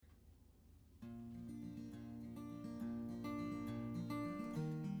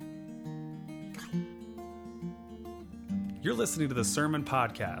You're listening to the Sermon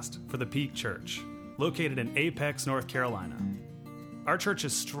Podcast for the Peak Church, located in Apex, North Carolina. Our church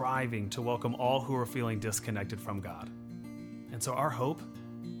is striving to welcome all who are feeling disconnected from God. And so our hope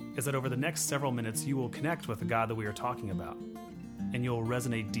is that over the next several minutes, you will connect with the God that we are talking about, and you'll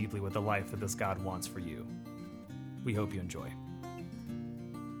resonate deeply with the life that this God wants for you. We hope you enjoy.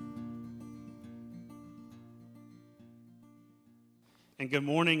 And good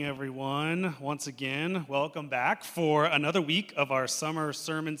morning, everyone. Once again, welcome back for another week of our summer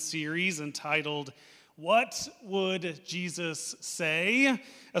sermon series entitled, What Would Jesus Say?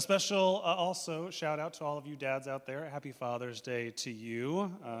 A special also shout out to all of you dads out there. Happy Father's Day to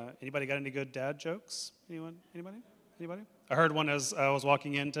you. Anybody got any good dad jokes? Anyone? Anybody? I heard one as I was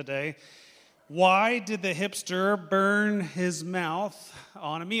walking in today. Why did the hipster burn his mouth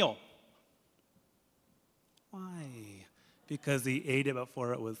on a meal? Why? Because he ate it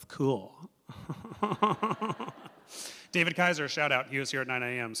before it was cool. David Kaiser, shout out. He was here at 9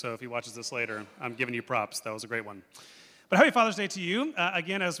 a.m., so if he watches this later, I'm giving you props. That was a great one. But happy Father's Day to you.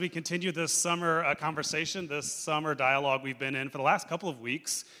 Again, as we continue this summer conversation, this summer dialogue we've been in for the last couple of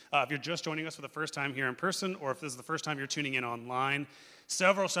weeks, if you're just joining us for the first time here in person, or if this is the first time you're tuning in online,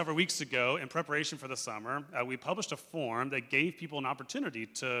 several weeks ago, in preparation for the summer, we published a form that gave people an opportunity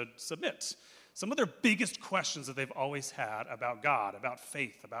to submit some of their biggest questions that they've always had about God, about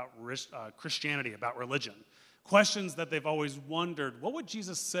faith, about Christianity, about religion. Questions that they've always wondered, what would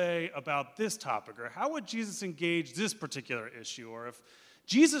Jesus say about this topic? Or how would Jesus engage this particular issue? Or if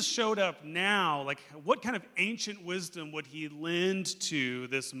Jesus showed up now, like what kind of ancient wisdom would he lend to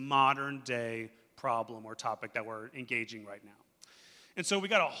this modern day problem or topic that we're engaging right now? And so we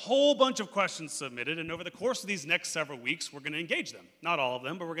got a whole bunch of questions submitted, and over the course of these next several weeks, we're going to engage them. Not all of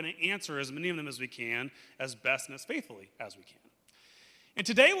them, but we're going to answer as many of them as we can, as best and as faithfully as we can. And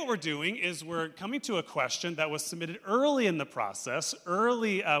today what we're doing is we're coming to a question that was submitted early in the process,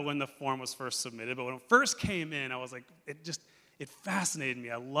 early when the form was first submitted, but when it first came in, I was like, it fascinated me.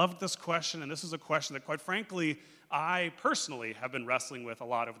 I loved this question, and this is a question that, quite frankly, I personally have been wrestling with a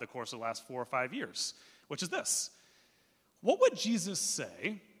lot over the course of the last 4 or 5 years, which is this. What would Jesus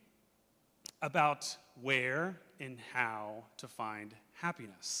say about where and how to find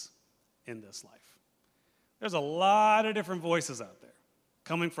happiness in this life? There's a lot of different voices out there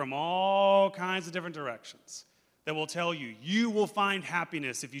coming from all kinds of different directions that will tell you, you will find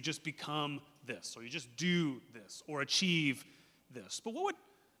happiness if you just become this, or you just do this, or achieve this. But what would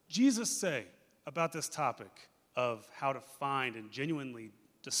Jesus say about this topic of how to find and genuinely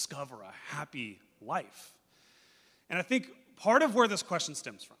discover a happy life? And I think part of where this question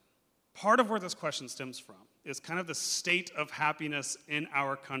stems from is kind of the state of happiness in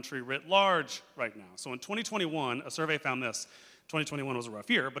our country writ large right now. So in 2021, a survey found this. 2021 was a rough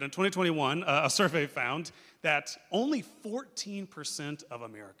year, but in 2021, a survey found that only 14% of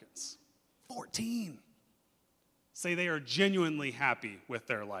Americans, 14, say they are genuinely happy with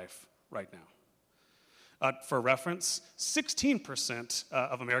their life right now. For reference, 16%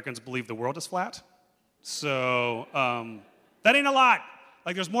 of Americans believe the world is flat. So that ain't a lot.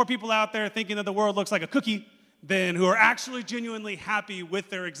 Like there's more people out there thinking that the world looks like a cookie than who are actually genuinely happy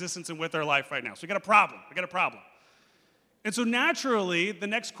with their existence and with their life right now. So we got a problem. And so naturally, the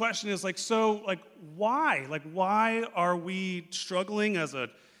next question is why? Why are we struggling as a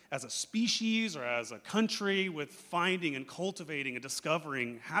species or as a country with finding and cultivating and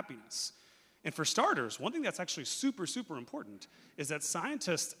discovering happiness? And for starters, one thing that's actually super important is that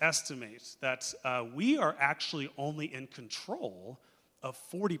scientists estimate that we are actually only in control of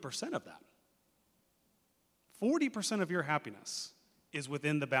 40% of that. 40% of your happiness is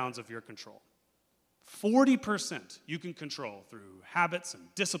within the bounds of your control. 40% you can control through habits and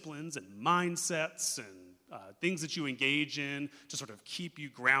disciplines and mindsets and things that you engage in to sort of keep you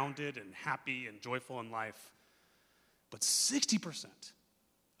grounded and happy and joyful in life. But 60%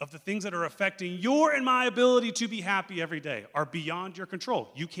 of the things that are affecting your and my ability to be happy every day are beyond your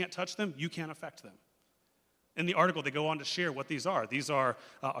control. You can't touch them. You can't affect them. In the article, they go on to share what these are. These are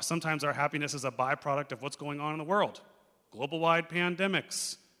sometimes our happiness is a byproduct of what's going on in the world. Global-wide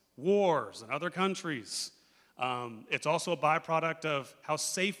pandemics, wars in other countries. It's also a byproduct of how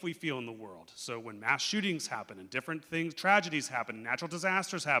safe we feel in the world. So when mass shootings happen and different things, tragedies happen, and natural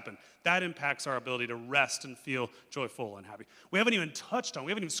disasters happen, that impacts our ability to rest and feel joyful and happy. We haven't even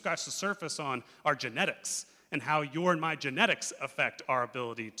scratched the surface on our genetics and how your and my genetics affect our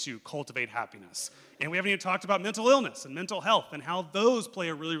ability to cultivate happiness. And we haven't even talked about mental illness and mental health and how those play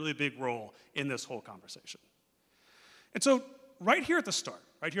a really big role in this whole conversation. And so right here at the start,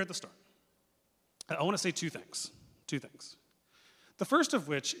 I want to say two things. The first of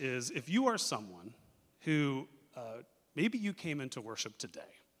which is if you are someone who maybe you came into worship today,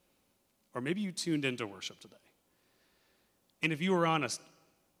 or maybe you tuned into worship today. And if you were honest,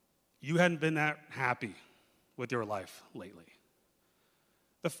 you hadn't been that happy with your life lately.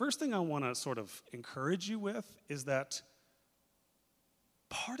 The first thing I want to sort of encourage you with is that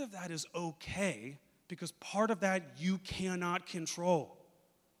part of that is okay, because part of that you cannot control.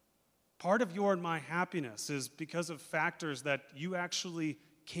 Part of your and my happiness is because of factors that you actually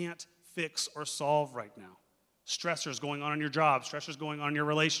can't fix or solve right now. Stressors going on in your job, stressors going on in your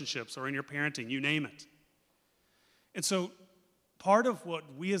relationships or in your parenting, you name it. And so part of what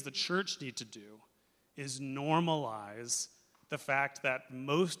we as the church need to do is normalize the fact that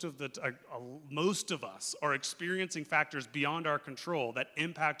most of us are experiencing factors beyond our control that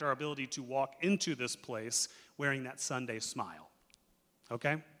impact our ability to walk into this place wearing that Sunday smile.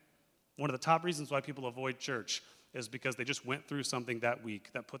 Okay? One of the top reasons why people avoid church is because they just went through something that week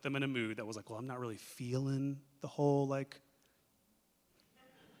that put them in a mood that was like, well, I'm not really feeling the whole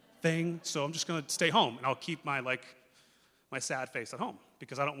thing, so I'm just going to stay home and I'll keep my sad face at home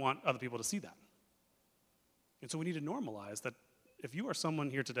because I don't want other people to see that. And so we need to normalize that if you are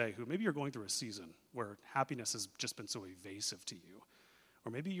someone here today who maybe you're going through a season where happiness has just been so evasive to you,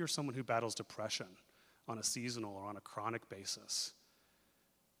 or maybe you're someone who battles depression on a seasonal or on a chronic basis,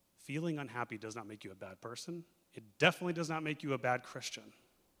 feeling unhappy does not make you a bad person. It definitely does not make you a bad Christian.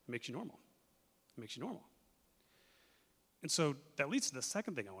 It makes you normal. It makes you normal. And so that leads to the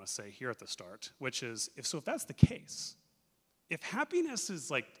second thing I want to say here at the start, which is, if that's the case, if happiness is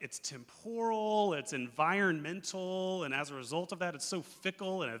it's temporal, it's environmental, and as a result of that, it's so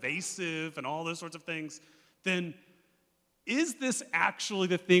fickle and evasive and all those sorts of things, then is this actually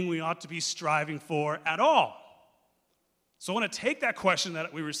the thing we ought to be striving for at all? So I want to take that question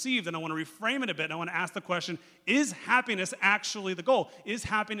that we received and I want to reframe it a bit, and I want to ask the question, is happiness actually the goal? Is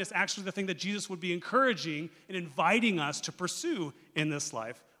happiness actually the thing that Jesus would be encouraging and inviting us to pursue in this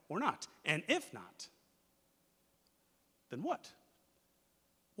life or not? And if not, then what?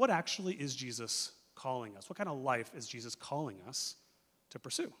 What actually is Jesus calling us? What kind of life is Jesus calling us to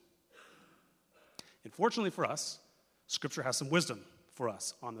pursue? And fortunately for us, Scripture has some wisdom for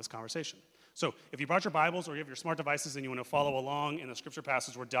us on this conversation. So if you brought your Bibles or you have your smart devices and you want to follow along in the Scripture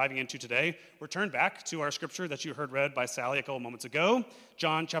passage we're diving into today, we're turned back to our Scripture that you heard read by Sally a couple moments ago,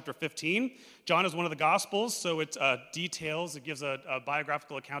 John chapter 15. John is one of the Gospels, so it gives a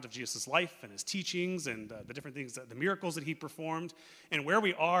biographical account of Jesus' life and his teachings and the different things, the miracles that he performed. And where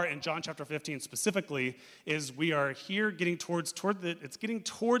we are in John chapter 15 specifically is we are here getting towards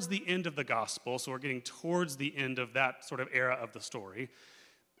the end of the Gospel, so we're getting towards the end of that sort of era of the story.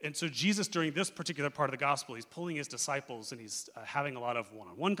 And so Jesus, during this particular part of the gospel, he's pulling his disciples and he's having a lot of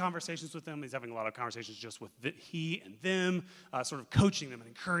one-on-one conversations with them. He's having a lot of conversations just with he and them, sort of coaching them and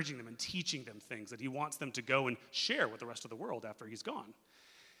encouraging them and teaching them things that he wants them to go and share with the rest of the world after he's gone.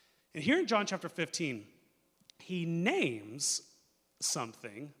 And here in John chapter 15, he names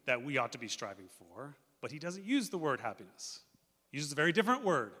something that we ought to be striving for, but he doesn't use the word happiness. He uses a very different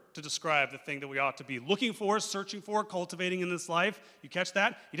word to describe the thing that we ought to be looking for, searching for, cultivating in this life. You catch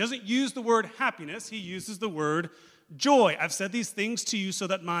that? He doesn't use the word happiness. He uses the word joy. I've said these things to you so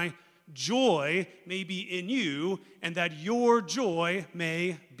that my joy may be in you and that your joy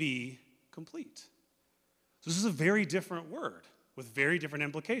may be complete. So this is a very different word with very different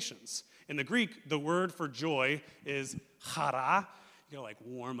implications. In the Greek, the word for joy is chara. You know,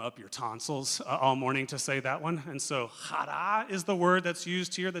 warm up your tonsils all morning to say that one. And so chara is the word that's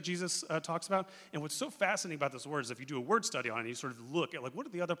used here that Jesus talks about. And what's so fascinating about this word is if you do a word study on it, you sort of look at what are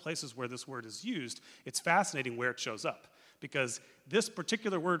the other places where this word is used, it's fascinating where it shows up. Because this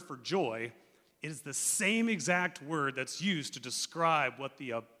particular word for joy is the same exact word that's used to describe what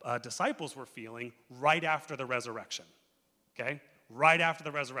the disciples were feeling right after the resurrection. Okay? Right after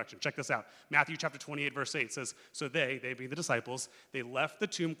the resurrection. Check this out. Matthew chapter 28, verse 8 says, so they being the disciples, they left the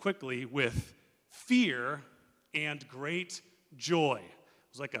tomb quickly with fear and great joy.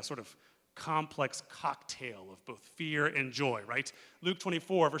 It was like a sort of complex cocktail of both fear and joy, right? Luke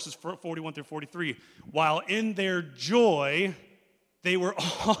 24, verses 41 through 43. While in their joy, they were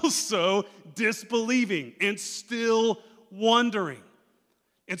also disbelieving and still wondering.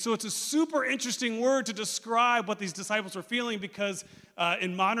 And so it's a super interesting word to describe what these disciples were feeling because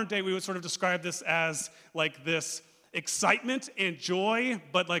in modern day, we would sort of describe this as this excitement and joy,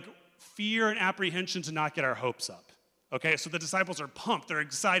 but fear and apprehension to not get our hopes up. Okay, so the disciples are pumped. They're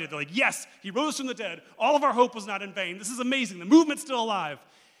excited. They're like, yes, he rose from the dead. All of our hope was not in vain. This is amazing. The movement's still alive.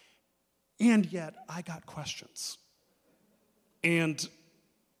 And yet, I got questions. And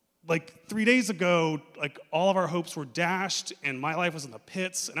 3 days ago, all of our hopes were dashed, and my life was in the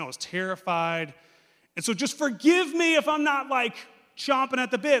pits, and I was terrified. And so just forgive me if I'm not like chomping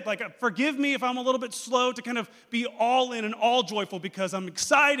at the bit. Like, forgive me if I'm a little bit slow to kind of be all in and all joyful because I'm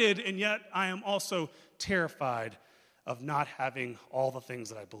excited, and yet I am also terrified of not having all the things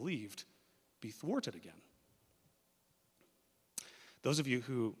that I believed be thwarted again. Those of you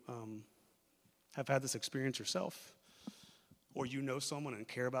who have had this experience yourself, or you know someone and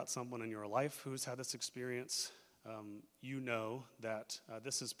care about someone in your life who's had this experience, you know that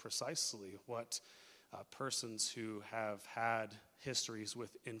this is precisely what persons who have had histories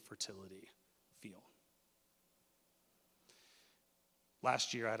with infertility feel.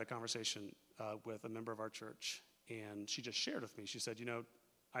 Last year, I had a conversation with a member of our church, and she just shared with me. She said,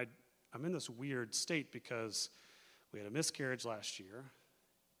 I'm in this weird state because we had a miscarriage last year,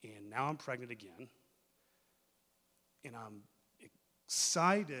 and now I'm pregnant again, and I'm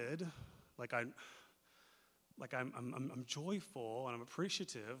excited, I'm joyful and I'm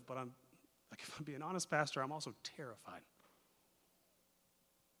appreciative, but if I'm being honest, Pastor, I'm also terrified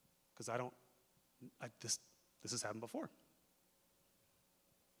because this has happened before.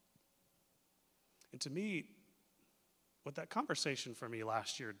 And to me, what that conversation for me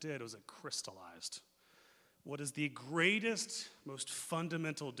last year did was it crystallized what is the greatest, most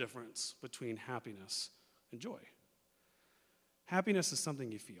fundamental difference between happiness and joy. Happiness is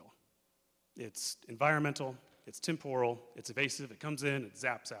something you feel. It's environmental, it's temporal, it's evasive, it comes in, it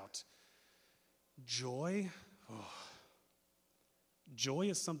zaps out. Joy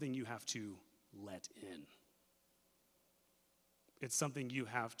is something you have to let in. It's something you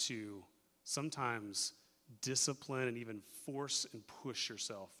have to sometimes discipline and even force and push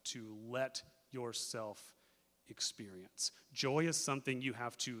yourself to let yourself experience. Joy is something you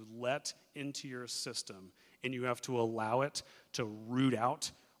have to let into your system, and you have to allow it to root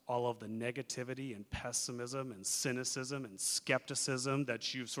out all of the negativity and pessimism and cynicism and skepticism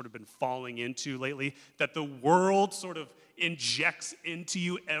that you've sort of been falling into lately, that the world sort of injects into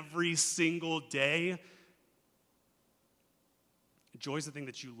you every single day. Joy is the thing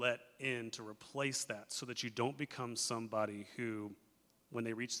that you let in to replace that so that you don't become somebody who, when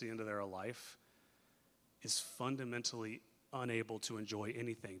they reach the end of their life, is fundamentally unable to enjoy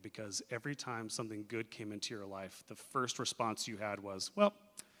anything because every time something good came into your life, the first response you had was, well,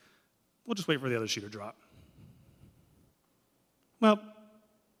 we'll just wait for the other shoe to drop. Well,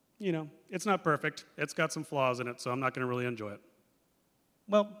 it's not perfect. It's got some flaws in it, so I'm not going to really enjoy it.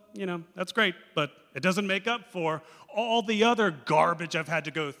 Well, that's great, but it doesn't make up for all the other garbage I've had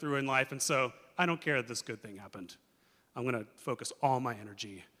to go through in life, and so I don't care that this good thing happened. I'm going to focus all my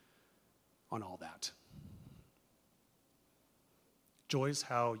energy on all that. Joy is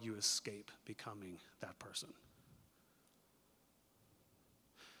how you escape becoming that person.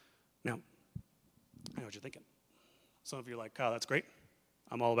 Now, I know what you're thinking. Some of you are like, Kyle, that's great.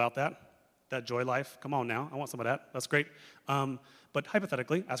 I'm all about that. That joy life, come on now. I want some of that. That's great. But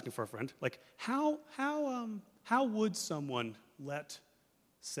hypothetically, asking for a friend, like how would someone let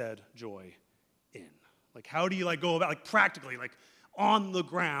said joy in? Like how do you go about, practically, on the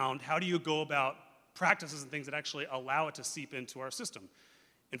ground, how do you go about practices and things that actually allow it to seep into our system?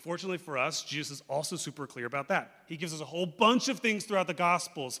 And fortunately for us, Jesus is also super clear about that. He gives us a whole bunch of things throughout the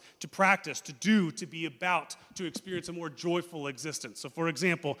Gospels to practice, to do, to be about, to experience a more joyful existence. So for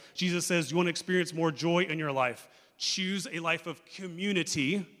example, Jesus says, you want to experience more joy in your life? Choose a life of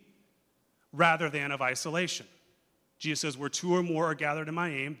community rather than of isolation. Jesus says, where two or more are gathered in my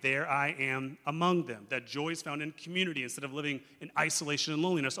name, there I am among them. That joy is found in community instead of living in isolation and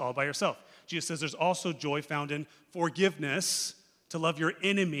loneliness all by yourself. Jesus says there's also joy found in forgiveness, to love your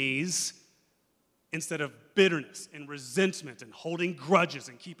enemies instead of bitterness and resentment and holding grudges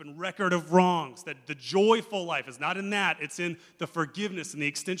and keeping record of wrongs. That the joyful life is not in that. It's in the forgiveness and the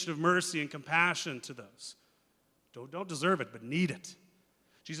extension of mercy and compassion to those. Don't deserve it, but need it.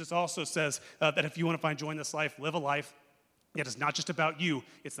 Jesus also says that if you want to find joy in this life, live a life that is not just about you.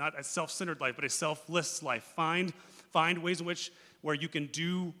 It's not a self-centered life, but a selfless life. Find ways in which where you can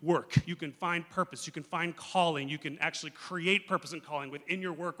do work, you can find purpose, you can find calling, you can actually create purpose and calling within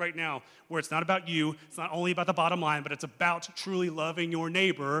your work right now, where it's not about you, it's not only about the bottom line, but it's about truly loving your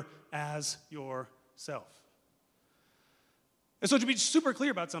neighbor as yourself. And so to be super clear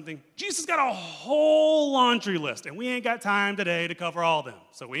about something, Jesus got a whole laundry list, and we ain't got time today to cover all of them.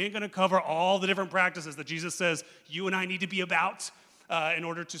 So we ain't going to cover all the different practices that Jesus says you and I need to be about in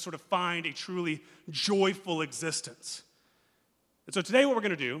order to sort of find a truly joyful existence. And so today what we're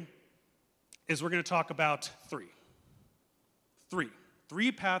going to do is we're going to talk about three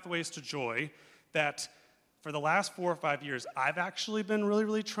pathways to joy that for the last 4 or 5 years I've actually been really,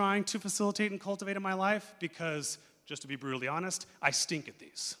 really trying to facilitate and cultivate in my life because, just to be brutally honest, I stink at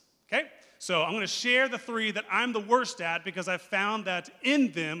these, okay? So I'm going to share the three that I'm the worst at because I found that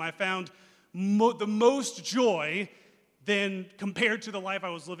in them I found the most joy than compared to the life I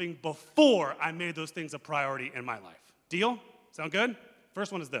was living before I made those things a priority in my life. Deal? Sound good?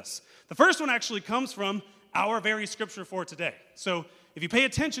 First one is this. The first one actually comes from our very scripture for today. So if you pay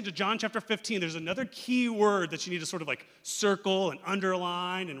attention to John chapter 15, there's another key word that you need to sort of like circle and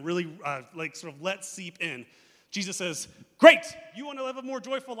underline and really sort of let seep in. Jesus says, great, you want to live a more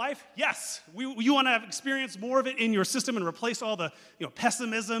joyful life? Yes. You want to experience more of it in your system and replace all the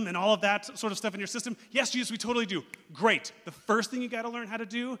pessimism and all of that sort of stuff in your system? Yes, Jesus, we totally do. Great. The first thing you got to learn how to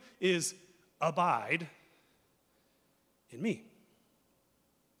do is abide in me.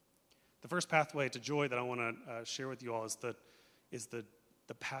 The first pathway to joy that I want to share with you all is the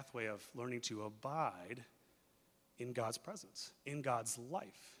pathway of learning to abide in God's presence, in God's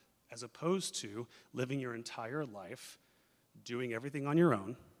life, as opposed to living your entire life doing everything on your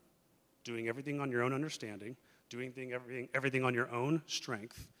own, doing everything on your own understanding, doing everything on your own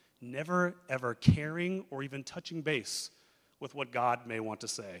strength, never ever caring or even touching base with what God may want to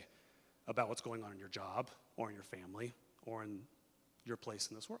say about what's going on in your job or in your family or in your place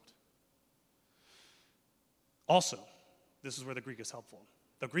in this world. Also, this is where the Greek is helpful.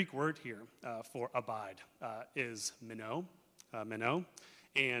 The Greek word here for abide is meno,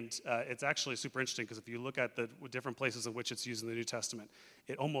 and it's actually super interesting because if you look at the different places in which it's used in the New Testament,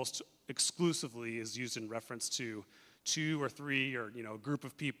 it almost exclusively is used in reference to two or three or a group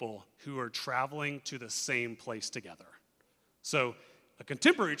of people who are traveling to the same place together. So a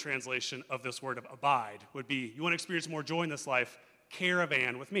contemporary translation of this word of abide would be, you want to experience more joy in this life,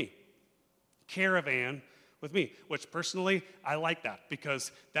 caravan with me. Caravan with me, which personally, I like that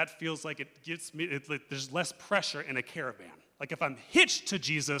because that feels like it gets me, there's less pressure in a caravan. Like if I'm hitched to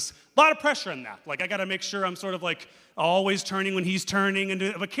Jesus, a lot of pressure in that. Like I got to make sure I'm sort of like always turning when he's turning. And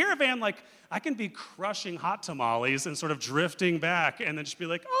a caravan, like I can be crushing hot tamales and sort of drifting back and then just be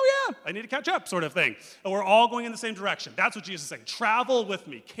like, oh yeah, I need to catch up sort of thing. And we're all going in the same direction. That's what Jesus is saying. Travel with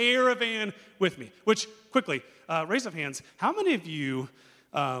me, caravan with me. Which, quickly, raise of hands, how many of you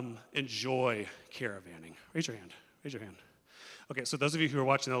enjoy caravanning? Raise your hand. Raise your hand. Okay, so those of you who are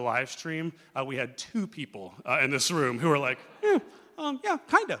watching the live stream, we had two people in this room who were like, yeah,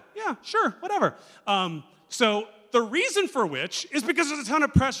 kind of, yeah, sure, whatever. So the reason for which is because there's a ton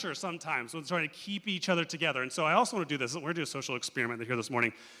of pressure sometimes when trying to keep each other together. And so I also want to do this. We're going to do a social experiment here this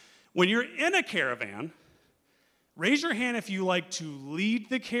morning. When you're in a caravan, raise your hand if you like to lead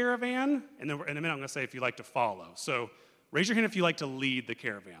the caravan, and then in a minute I'm going to say if you like to follow. So raise your hand if you like to lead the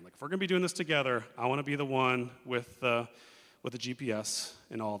caravan. Like if we're going to be doing this together, I want to be the one with the GPS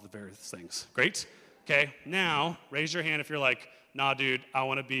and all the various things. Great? Okay, now raise your hand if you're like, nah, dude, I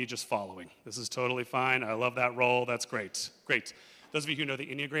want to be just following. This is totally fine. I love that role. That's great. Great. Those of you who know the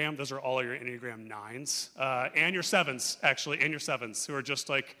Enneagram, those are all your Enneagram 9s and your 7s, actually, and your 7s who are just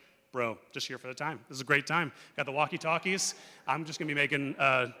like, bro, just here for the time. This is a great time. Got the walkie-talkies. I'm just going to be making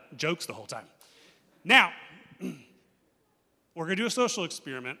jokes the whole time. Now, we're going to do a social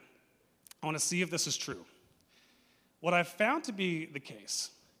experiment. I want to see if this is true. What I've found to be the case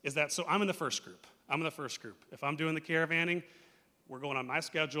is that, so I'm in the first group. If I'm doing the caravanning, we're going on my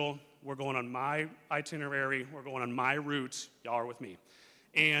schedule, we're going on my itinerary, we're going on my route, y'all are with me.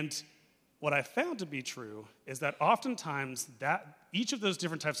 And what I found to be true is that oftentimes that each of those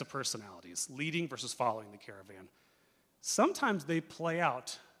different types of personalities, leading versus following the caravan, sometimes they play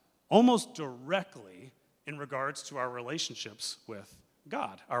out almost directly in regards to our relationships with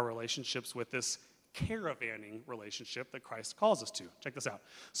God, our relationships with this caravanning relationship that Christ calls us to. Check this out.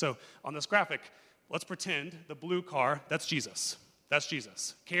 So on this graphic, let's pretend the blue car, that's Jesus. That's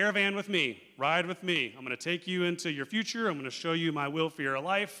Jesus. Caravan with me, ride with me. I'm going to take you into your future. I'm going to show you my will for your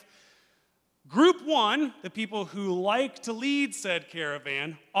life. Group one, the people who like to lead said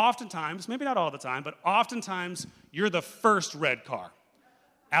caravan, oftentimes, maybe not all the time, but oftentimes you're the first red car,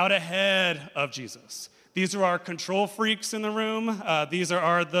 out ahead of Jesus. These are our control freaks in the room. These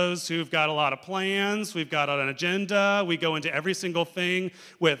are those who've got a lot of plans. We've got an agenda. We go into every single thing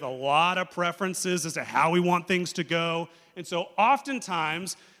with a lot of preferences as to how we want things to go. And so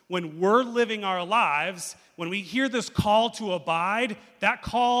oftentimes, when we're living our lives, when we hear this call to abide, that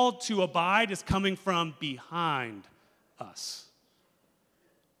call to abide is coming from behind us.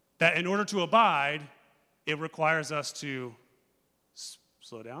 That in order to abide, it requires us to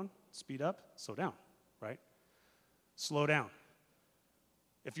slow down, speed up, slow down. Right? Slow down.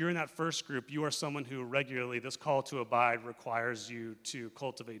 If you're in that first group, you are someone who regularly, this call to abide requires you to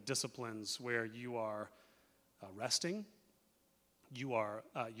cultivate disciplines where you are resting. Your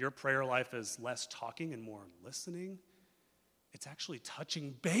prayer life is less talking and more listening. It's actually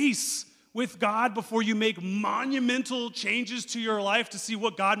touching base with God before you make monumental changes to your life to see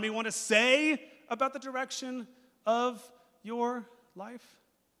what God may want to say about the direction of your life,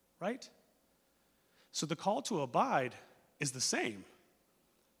 right? So the call to abide is the same,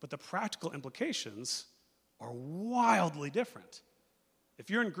 but the practical implications are wildly different. If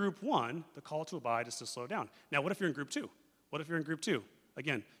you're in group 1, the call to abide is to slow down. Now, what if you're in group 2? What if you're in group 2?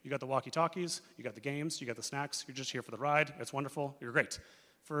 Again, you got the walkie-talkies, you got the games, you got the snacks, you're just here for the ride, it's wonderful, you're great.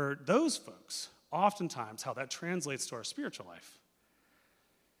 For those folks, oftentimes how that translates to our spiritual life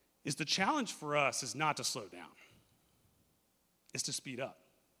is the challenge for us is not to slow down. It's to speed up.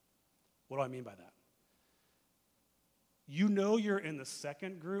 What do I mean by that? You know you're in the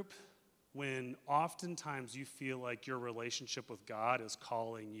second group when oftentimes you feel like your relationship with God is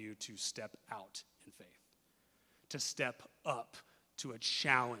calling you to step out in faith, to step up to a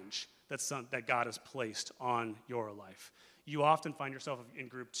challenge that God has placed on your life. You often find yourself in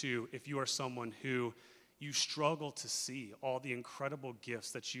group 2 if you are someone who you struggle to see all the incredible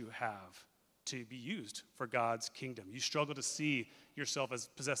gifts that you have to be used for God's kingdom. You struggle to see yourself as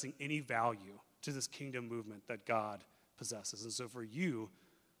possessing any value to this kingdom movement that God possesses. And so for you,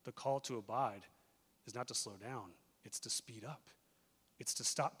 the call to abide is not to slow down, it's to speed up. It's to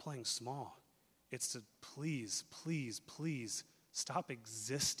stop playing small. It's to please, please, please stop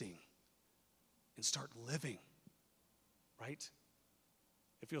existing and start living, right?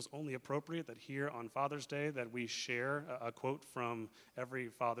 It feels only appropriate that here on Father's Day that we share a quote from every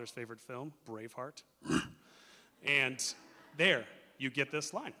father's favorite film, Braveheart. And there, you get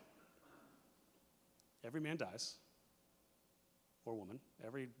this line. Every man dies, or woman.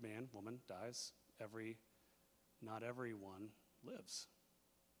 Every man, woman dies. Not everyone lives.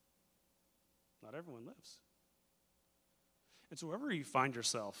 Not everyone lives. And so wherever you find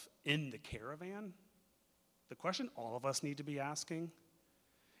yourself in the caravan, the question all of us need to be asking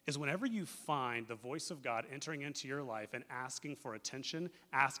is whenever you find the voice of God entering into your life and asking for attention,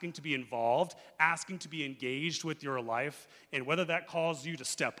 asking to be involved, asking to be engaged with your life, and whether that calls you to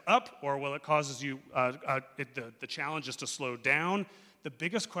step up or whether it causes you, the challenge is to slow down, the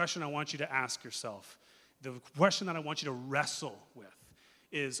biggest question I want you to ask yourself, the question that I want you to wrestle with,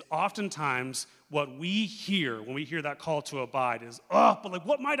 is oftentimes what we hear when we hear that call to abide is, but like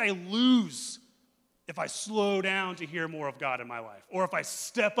what might I lose if I slow down to hear more of God in my life? Or if I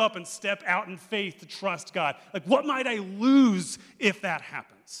step up and step out in faith to trust God? Like what might I lose if that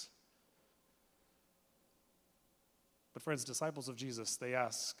happens? But friends, disciples of Jesus, they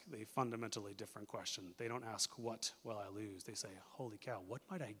ask a fundamentally different question. They don't ask, what will I lose? They say, holy cow, what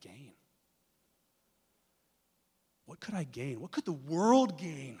might I gain? What could I gain? What could the world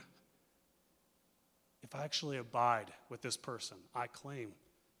gain if I actually abide with this person I claim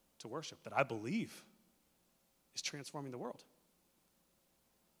to worship, that I believe is transforming the world?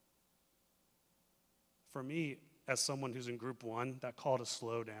 For me, as someone who's in group 1, that call to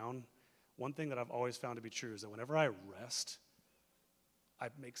slow down, one thing that I've always found to be true is that whenever I rest, I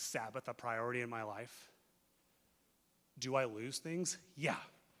make Sabbath a priority in my life. Do I lose things? Yeah.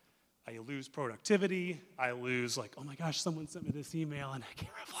 I lose productivity. I lose oh my gosh, someone sent me this email and I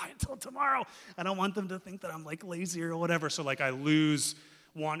can't reply until tomorrow. I don't want them to think that I'm lazy or whatever. So I lose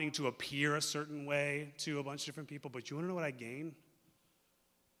wanting to appear a certain way to a bunch of different people. But you want to know what I gain?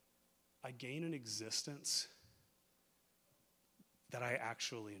 I gain an existence that I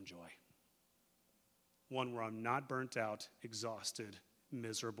actually enjoy. One where I'm not burnt out, exhausted,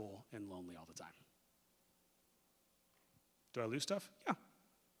 miserable, and lonely all the time. Do I lose stuff? Yeah.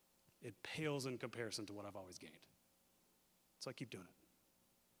 It pales in comparison to what I've always gained. So I keep doing it.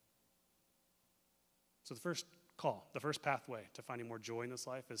 So the first call, the first pathway to finding more joy in this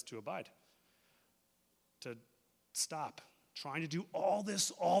life is to abide. To stop trying to do all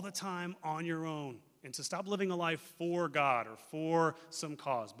this all the time on your own, and to stop living a life for God or for some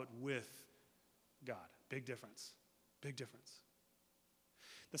cause, but with God. Big difference. Big difference.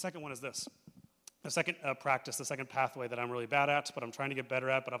 The second one is this. The second practice, the second pathway that I'm really bad at, but I'm trying to get better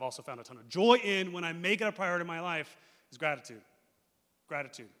at, but I've also found a ton of joy in when I make it a priority in my life, is gratitude.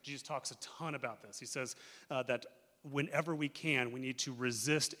 Gratitude. Jesus talks a ton about this. He says that whenever we can, we need to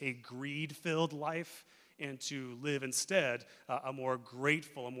resist a greed-filled life and to live instead a more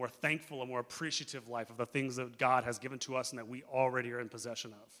grateful, a more thankful, a more appreciative life of the things that God has given to us and that we already are in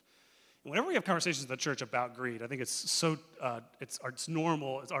possession of. And whenever we have conversations in the church about greed, I think it's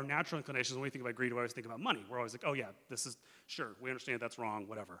normal. It's our natural inclinations. When we think about greed, we always think about money. We're always like, oh yeah, this is, sure, we understand that's wrong,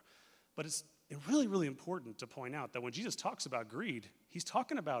 whatever. But it's really, really important to point out that when Jesus talks about greed, he's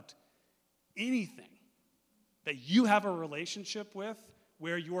talking about anything that you have a relationship with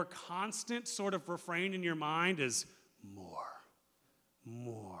where your constant sort of refrain in your mind is more,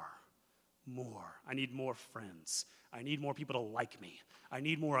 more, more. I need more friends. I need more people to like me. I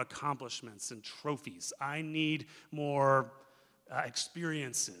need more accomplishments and trophies. I need more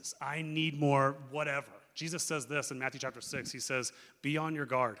experiences. I need more whatever. Jesus says this in Matthew chapter 6. He says, be on your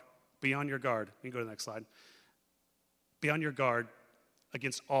guard. Be on your guard. You can go to the next slide. Be on your guard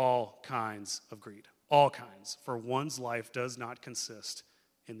against all kinds of greed. All kinds. For one's life does not consist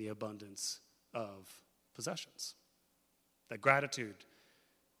in the abundance of possessions. That gratitude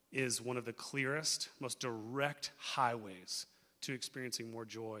is one of the clearest, most direct highways to experiencing more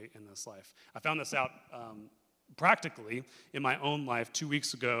joy in this life. I found this out practically in my own life 2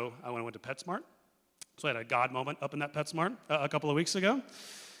 weeks ago when I went to PetSmart. So I had a God moment up in that PetSmart a couple of weeks ago.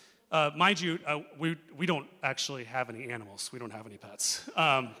 Mind you, we don't actually have any animals. We don't have any pets.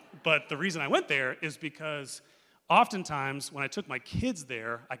 But the reason I went there is because oftentimes when I took my kids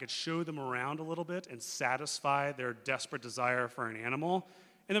there, I could show them around a little bit and satisfy their desperate desire for an animal.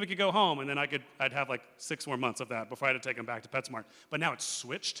 And then we could go home, and then I'd have like 6 more months of that before I had to take them back to PetSmart. But now it's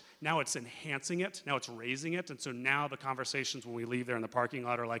switched. Now it's enhancing it. Now it's raising it. And so now the conversations when we leave there in the parking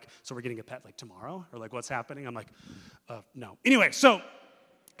lot are like, so we're getting a pet like tomorrow? Or like, what's happening? I'm like, no. Anyway, so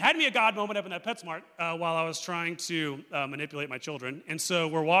had me a God moment up in that PetSmart while I was trying to manipulate my children. And so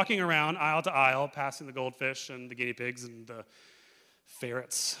we're walking around aisle to aisle, passing the goldfish and the guinea pigs and the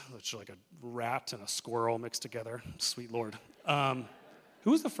ferrets, which are like a rat and a squirrel mixed together. Sweet Lord. Who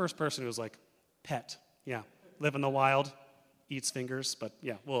was the first person who was like, pet? Yeah, live in the wild, eats fingers, but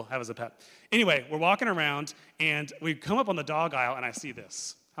yeah, we'll have as a pet. Anyway, we're walking around, and we come up on the dog aisle, and I see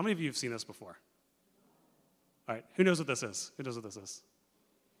this. How many of you have seen this before? All right, who knows what this is? Who knows what this is?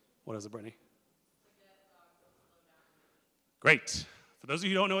 What is it, Brittany? Great. For those of you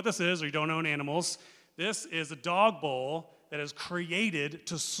who don't know what this is or you don't own animals, this is a dog bowl that is created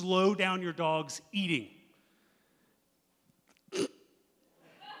to slow down your dog's eating.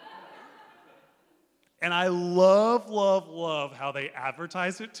 And I love, love, love how they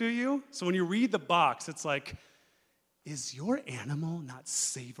advertise it to you. So when you read the box, it's like, is your animal not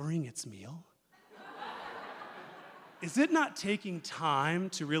savoring its meal? Is it not taking time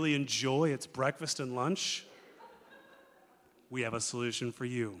to really enjoy its breakfast and lunch? We have a solution for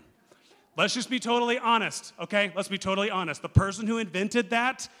you. Let's just be totally honest, okay? Let's be totally honest. The person who invented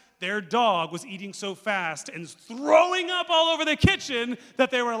that, their dog was eating so fast and throwing up all over the kitchen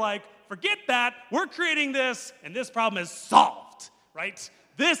that they were like, forget that, we're creating this, and this problem is solved, right?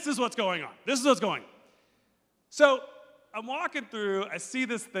 This is what's going on. This is what's going on. So I'm walking through, I see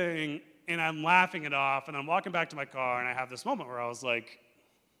this thing, and I'm laughing it off, and I'm walking back to my car, and I have this moment where I was like,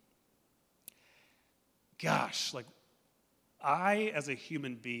 gosh, like, I, as a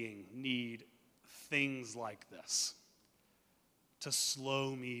human being, need things like this to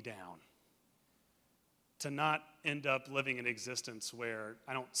slow me down, to not end up living an existence where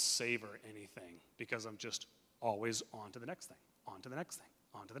I don't savor anything because I'm just always on to the next thing, on to the next thing,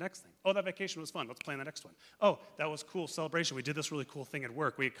 on to the next thing. Oh, that vacation was fun. Let's plan the next one. Oh, that was cool celebration. We did this really cool thing at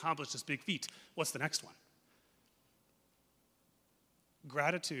work. We accomplished this big feat. What's the next one?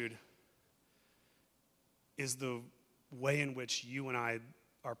 Gratitude is the way in which you and I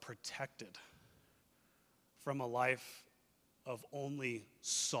are protected from a life of only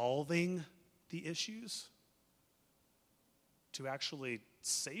solving the issues to actually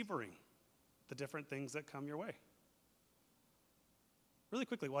savoring the different things that come your way. Really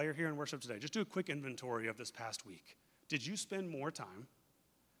quickly, while you're here in worship today, just do a quick inventory of this past week. Did you spend more time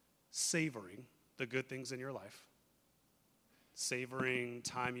savoring the good things in your life? Savoring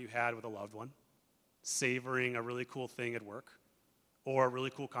time you had with a loved one? Savoring a really cool thing at work? Or a really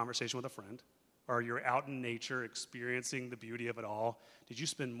cool conversation with a friend? Or you're out in nature experiencing the beauty of it all? Did you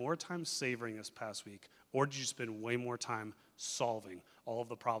spend more time savoring this past week? Or did you spend way more time solving all of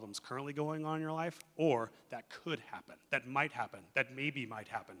the problems currently going on in your life? Or that could happen, that might happen, that maybe might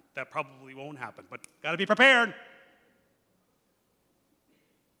happen, that probably won't happen, but gotta be prepared.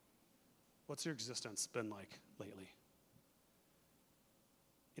 What's your existence been like lately?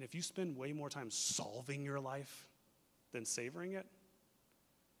 And if you spend way more time solving your life than savoring it,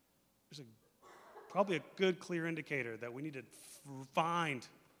 there's probably a good, clear indicator that we need to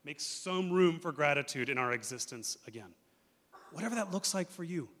make some room for gratitude in our existence again. Whatever that looks like for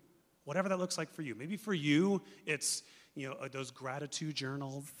you. Whatever that looks like for you. Maybe for you, it's those gratitude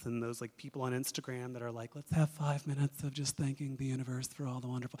journals and those like people on Instagram that are like, let's have 5 minutes of just thanking the universe for all the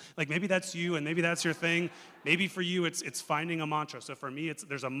wonderful. Like maybe that's you and maybe that's your thing. Maybe for you it's finding a mantra. So for me,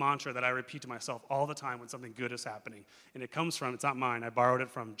 there's a mantra that I repeat to myself all the time when something good is happening. And it comes from, it's not mine, I borrowed it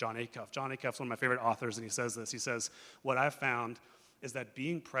from John Acuff. John Acuff's one of my favorite authors, and he says this. He says, what I've found is that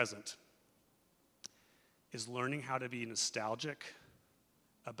being present is learning how to be nostalgic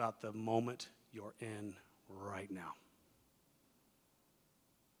about the moment you're in right now.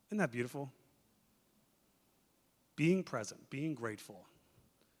 Isn't that beautiful? Being present, being grateful,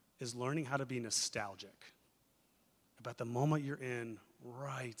 is learning how to be nostalgic about the moment you're in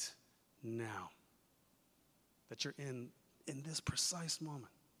right now. That you're in this precise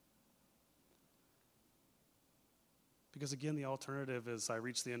moment. Because again, the alternative is I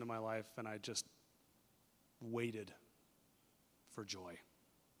reached the end of my life and I just waited for joy.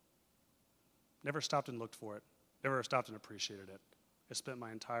 Never stopped and looked for it. Never stopped and appreciated it. I spent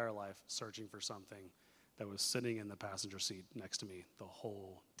my entire life searching for something that was sitting in the passenger seat next to me the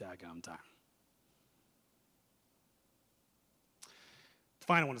whole daggum time. The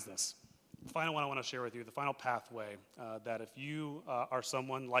final one is this. The final one I want to share with you, the final pathway that if you are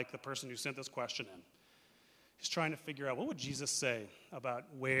someone like the person who sent this question in, is trying to figure out what would Jesus say about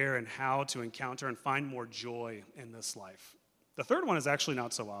where and how to encounter and find more joy in this life. The third one is actually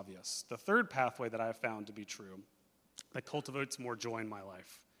not so obvious. The third pathway that I have found to be true that cultivates more joy in my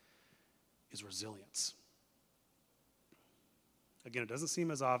life is resilience. Again, it doesn't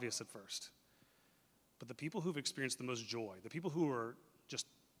seem as obvious at first, but the people who've experienced the most joy, the people who are just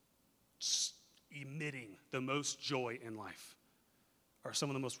emitting the most joy in life are some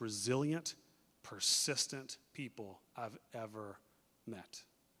of the most resilient, persistent people I've ever met.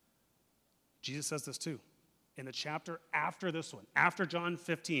 Jesus says this too. In the chapter after this one, after John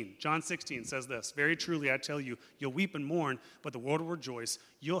 15, John 16 says this, very truly I tell you, you'll weep and mourn, but the world will rejoice.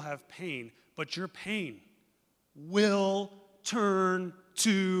 You'll have pain, but your pain will turn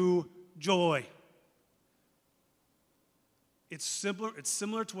to joy. It's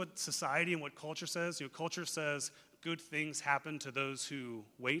similar to what society and what culture says. Culture says good things happen to those who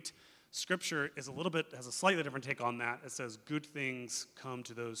wait. Scripture has a slightly different take on that. It says good things come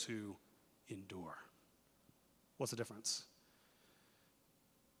to those who endure. What's the difference?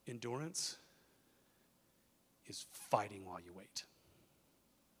 Endurance is fighting while you wait.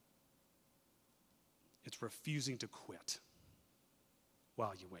 It's refusing to quit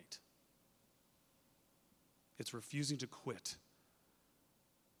while you wait. It's refusing to quit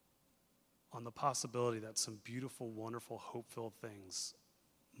on the possibility that some beautiful, wonderful, hope-filled things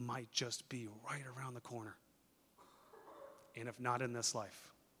might just be right around the corner. And if not in this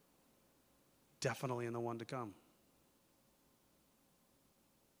life, definitely in the one to come.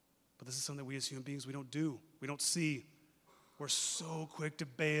 But this is something that we as human beings, we don't do. We don't see. We're so quick to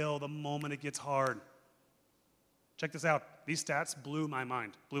bail the moment it gets hard. Check this out. These stats blew my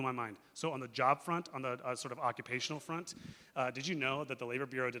mind. So on the job front, on the sort of occupational front, did you know that the Labor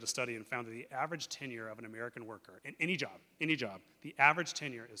Bureau did a study and found that the average tenure of an American worker in any job, the average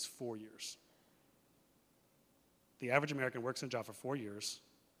tenure is 4 years. The average American works in a job for 4 years,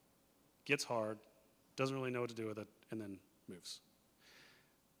 gets hard, doesn't really know what to do with it, and then moves.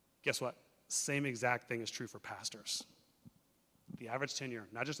 Guess what? Same exact thing is true for pastors. The average tenure,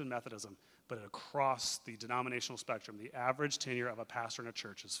 not just in Methodism, but across the denominational spectrum, the average tenure of a pastor in a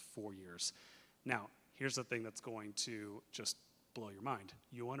church is 4 years. Now, here's the thing that's going to just blow your mind.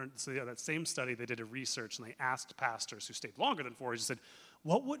 So that same study, they did a research and they asked pastors who stayed longer than 4 years, they said,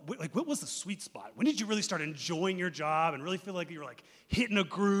 what was the sweet spot? When did you really start enjoying your job and really feel like you were like hitting a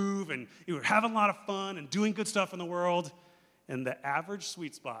groove and you were having a lot of fun and doing good stuff in the world? And the average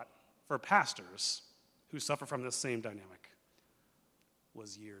sweet spot for pastors who suffer from this same dynamic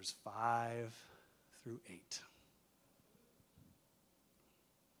was years 5 through 8.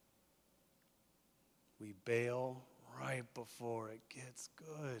 We bail right before it gets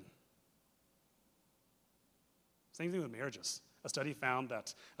good. Same thing with marriages. A study found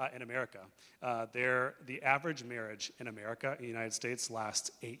that in America, the average marriage in America, in the United States,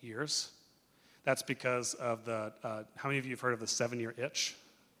 lasts 8 years. That's because of how many of you have heard of the 7-year itch,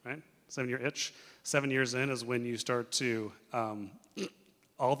 right? 7-year itch. 7 years in is when you start to,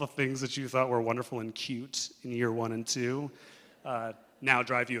 all the things that you thought were wonderful and cute in year 1 and 2 now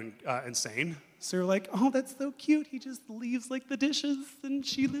drive you insane. So you're like, oh, that's so cute. He just leaves like the dishes and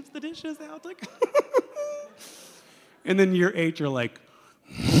she leaves the dishes out. Like, and then year 8, you're like,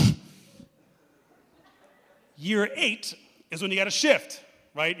 year 8 is when you got to shift,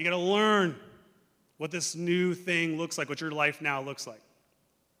 right? You got to learn what this new thing looks like, what your life now looks like.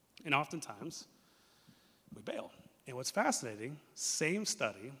 And oftentimes, we bail. And what's fascinating, same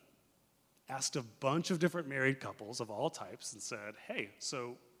study asked a bunch of different married couples of all types and said, hey,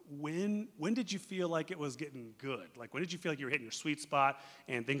 so when did you feel like it was getting good? Like, when did you feel like you were hitting your sweet spot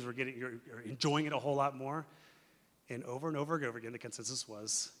and things were you're enjoying it a whole lot more? And over and over again, the consensus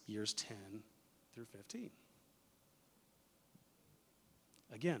was years 10 through 15.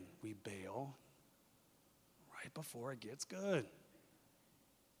 Again, we bail right before it gets good.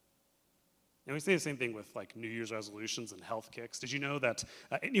 And we say the same thing with like New Year's resolutions and health kicks. Did you know that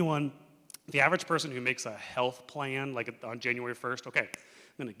the average person who makes a health plan, like on January 1st, okay, I'm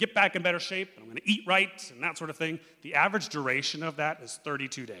going to get back in better shape, and I'm going to eat right, and that sort of thing, the average duration of that is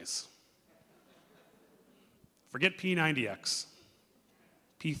 32 days. Forget P90X,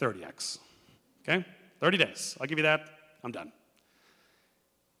 P30X, okay? 30 days. I'll give you that. I'm done.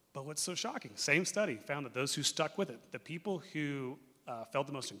 But what's so shocking, same study found that those who stuck with it, the people who felt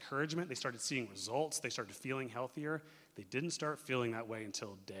the most encouragement, they started seeing results, they started feeling healthier, they didn't start feeling that way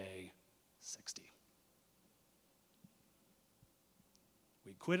until day 60.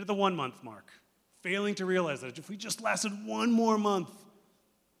 We quit at the 1 month mark, failing to realize that if we just lasted one more month,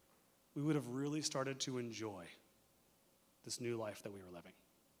 we would have really started to enjoy this new life that we were living.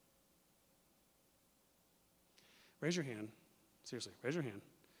 Raise your hand, seriously, raise your hand,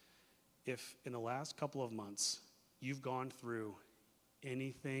 if in the last couple of months you've gone through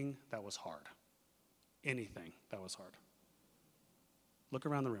anything that was hard. Anything that was hard. Look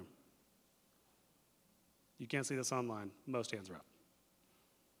around the room. You can't see this online. Most hands are up.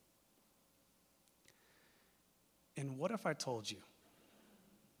 And what if I told you,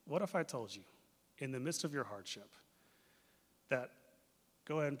 in the midst of your hardship, that,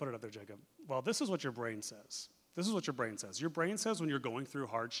 go ahead and put it up there, Jacob. Well, this is what your brain says. This is what your brain says. Your brain says when you're going through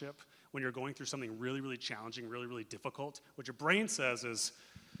hardship, when you're going through something really, really challenging, really, really difficult, what your brain says is,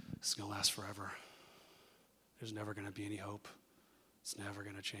 this is going to last forever. There's never going to be any hope. It's never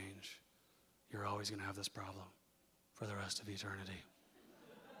going to change. You're always going to have this problem for the rest of eternity.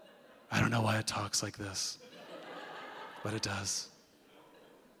 I don't know why it talks like this, but it does.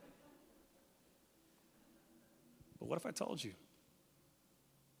 But what if I told you?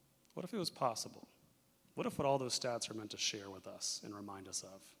 What if it was possible? What if what all those stats are meant to share with us and remind us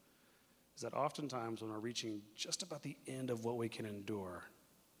of is that oftentimes when we're reaching just about the end of what we can endure,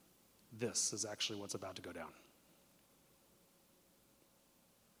 this is actually what's about to go down.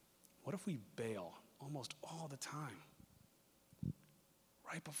 What if we bail almost all the time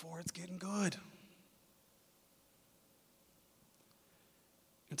right before it's getting good?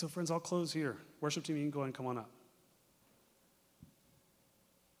 And so, friends, I'll close here. Worship team, you can go ahead and come on up.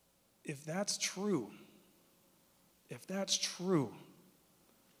 If that's true,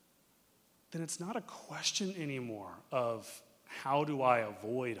 then it's not a question anymore of how do I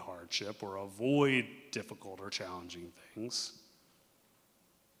avoid hardship or avoid difficult or challenging things.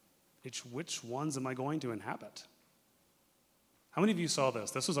 It's which ones am I going to inhabit? How many of you saw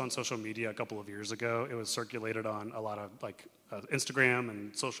this? This was on social media a couple of years ago. It was circulated on a lot of Instagram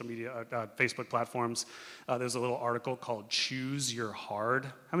and social media, Facebook platforms. There's a little article called Choose Your Hard.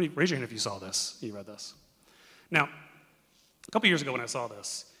 How many, raise your hand if you saw this, you read this. Now, a couple years ago when I saw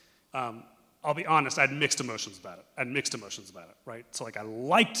this, I'll be honest, I had mixed emotions about it. Right? So I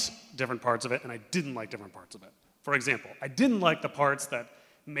liked different parts of it and I didn't like different parts of it. For example, I didn't like the parts that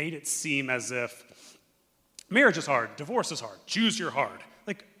made it seem as if marriage is hard, divorce is hard, choose your hard.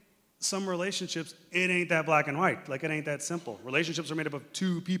 Some relationships, it ain't that black and white. It ain't that simple. Relationships are made up of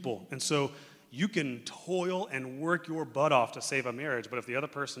two people. And so you can toil and work your butt off to save a marriage, but if the other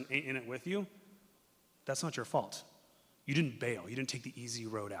person ain't in it with you, that's not your fault. You didn't bail. You didn't take the easy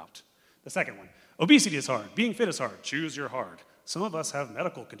road out. The second one, obesity is hard. Being fit is hard. Choose your hard. Some of us have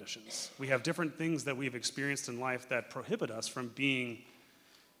medical conditions. We have different things that we've experienced in life that prohibit us from being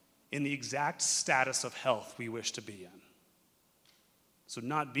in the exact status of health we wish to be in. So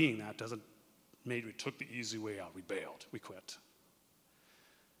not being that doesn't mean we took the easy way out. We bailed. We quit.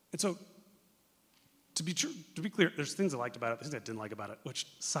 And so, to be clear, there's things I liked about it, things I didn't like about it, which,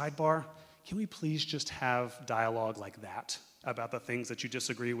 sidebar, can we please just have dialogue like that about the things that you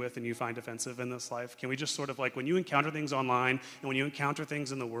disagree with and you find offensive in this life? Can we just sort of when you encounter things online and when you encounter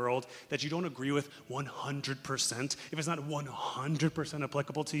things in the world that you don't agree with 100%, if it's not 100%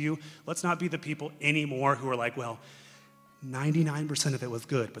 applicable to you, let's not be the people anymore who are well, 99% of it was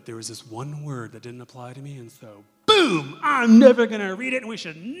good, but there was this one word that didn't apply to me, and so, boom, I'm never going to read it, and we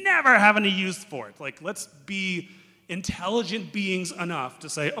should never have any use for it. Let's be intelligent beings enough to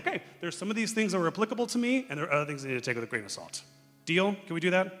say, okay, there's some of these things that were applicable to me, and there are other things I need to take with a grain of salt. Deal? Can we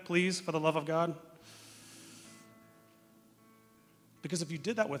do that, please, for the love of God? Because if you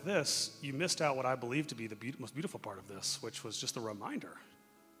did that with this, you missed out what I believe to be the most beautiful part of this, which was just a reminder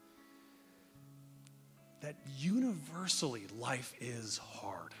that universally life is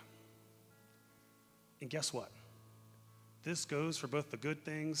hard. And guess what? This goes for both the good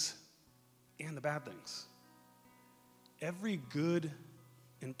things and the bad things. Every good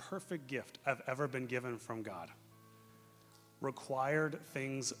and perfect gift I've ever been given from God required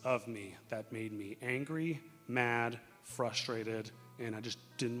things of me that made me angry, mad, frustrated, and I just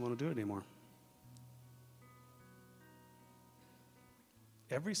didn't want to do it anymore.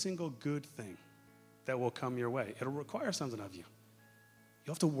 every single good thing that will come your way, it'll require something of you.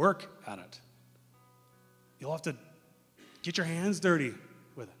 You'll have to work at it. You'll have to get your hands dirty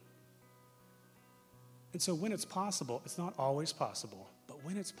with it. And so when it's possible, it's not always possible, but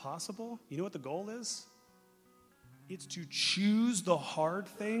when it's possible, you know what the goal is? It's to choose the hard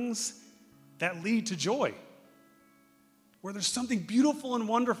things that lead to joy, where there's something beautiful and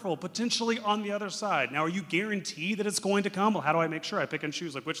wonderful potentially on the other side. Now, are you guaranteed that it's going to come? Well, how do I make sure I pick and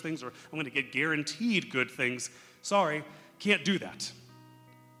choose like which things are I'm going to get guaranteed good things? Sorry, can't do that.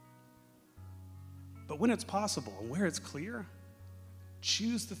 But when it's possible and where it's clear,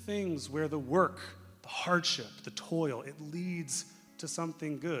 choose the things where the work, the hardship, the toil, it leads to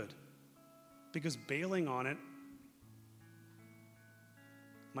something good. Because bailing on it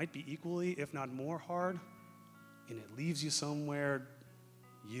might be equally, if not more hard, and it leaves you somewhere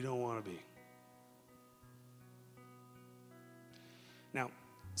you don't want to be. Now,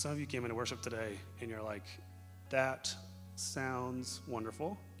 some of you came into worship today and you're like, that sounds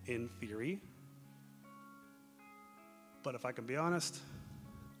wonderful in theory, but if I can be honest,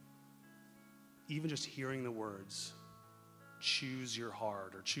 even just hearing the words, choose your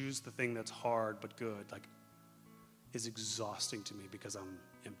hard, or choose the thing that's hard but good, like, is exhausting to me because I'm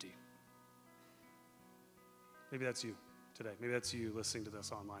empty. Maybe that's you today. Maybe that's you listening to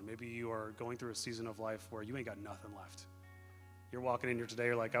this online. Maybe you are going through a season of life where you ain't got nothing left. You're walking in here today,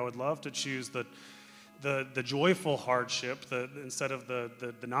 you're like, I would love to choose the joyful hardship instead of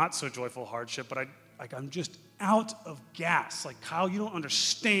the not so joyful hardship, but I'm just out of gas. Like, Kyle, you don't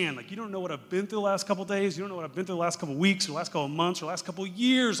understand. Like, you don't know what I've been through the last couple days. You don't know what I've been through the last couple weeks or the last couple months or the last couple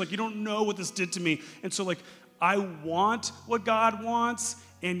years. Like, you don't know what this did to me. And so, like, I want what God wants,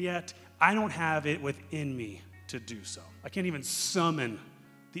 and yet I don't have it within me to do so. I can't even summon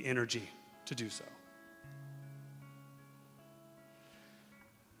the energy to do so.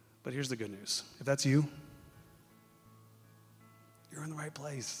 But here's the good news. If that's you, you're in the right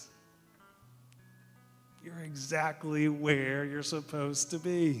place. You're exactly where you're supposed to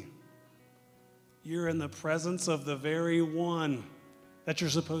be. You're in the presence of the very one that you're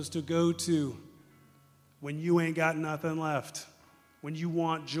supposed to go to when you ain't got nothing left, when you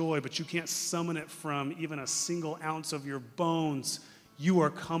want joy, but you can't summon it from even a single ounce of your bones. You are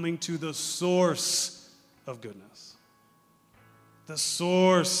coming to the source of goodness, the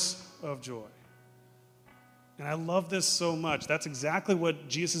source of joy. And I love this so much. That's exactly what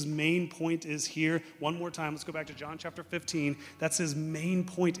Jesus' main point is here. One more time, let's go back to John chapter 15. That's his main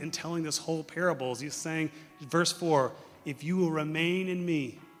point in telling this whole parable. He's saying, verse 4, if you will remain in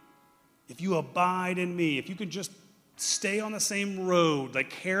me, if you abide in me, if you can just stay on the same road, like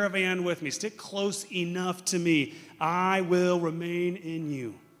caravan with me, stick close enough to me, I will remain in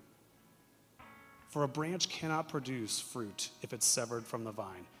you. For a branch cannot produce fruit if it's severed from the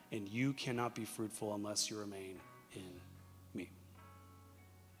vine, and you cannot be fruitful unless you remain in me.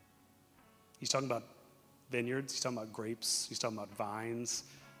 He's talking about vineyards. He's talking about grapes. He's talking about vines.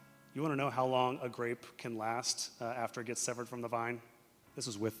 You want to know how long a grape can last after it gets severed from the vine? This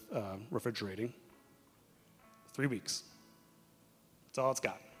is with refrigerating. 3 weeks. That's all it's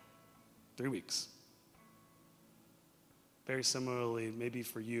got. 3 weeks. Very similarly, maybe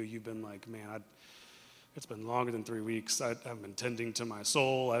for you, you've been like, man, it's been longer than 3 weeks. I haven't been tending to my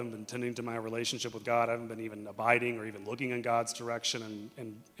soul. I haven't been tending to my relationship with God. I haven't been even abiding or even looking in God's direction,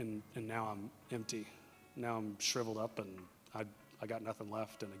 and now I'm empty. Now I'm shriveled up, and I got nothing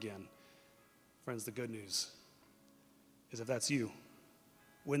left. And again, friends, the good news is if that's you,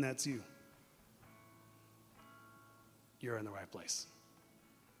 when that's you, you're in the right place.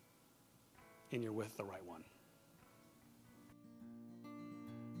 And you're with the right one.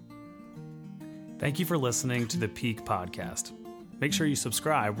 Thank you for listening to the Peak Podcast. Make sure you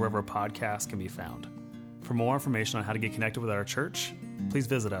subscribe wherever podcasts can be found. For more information on how to get connected with our church, please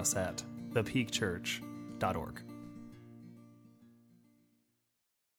visit us at thepeakchurch.org.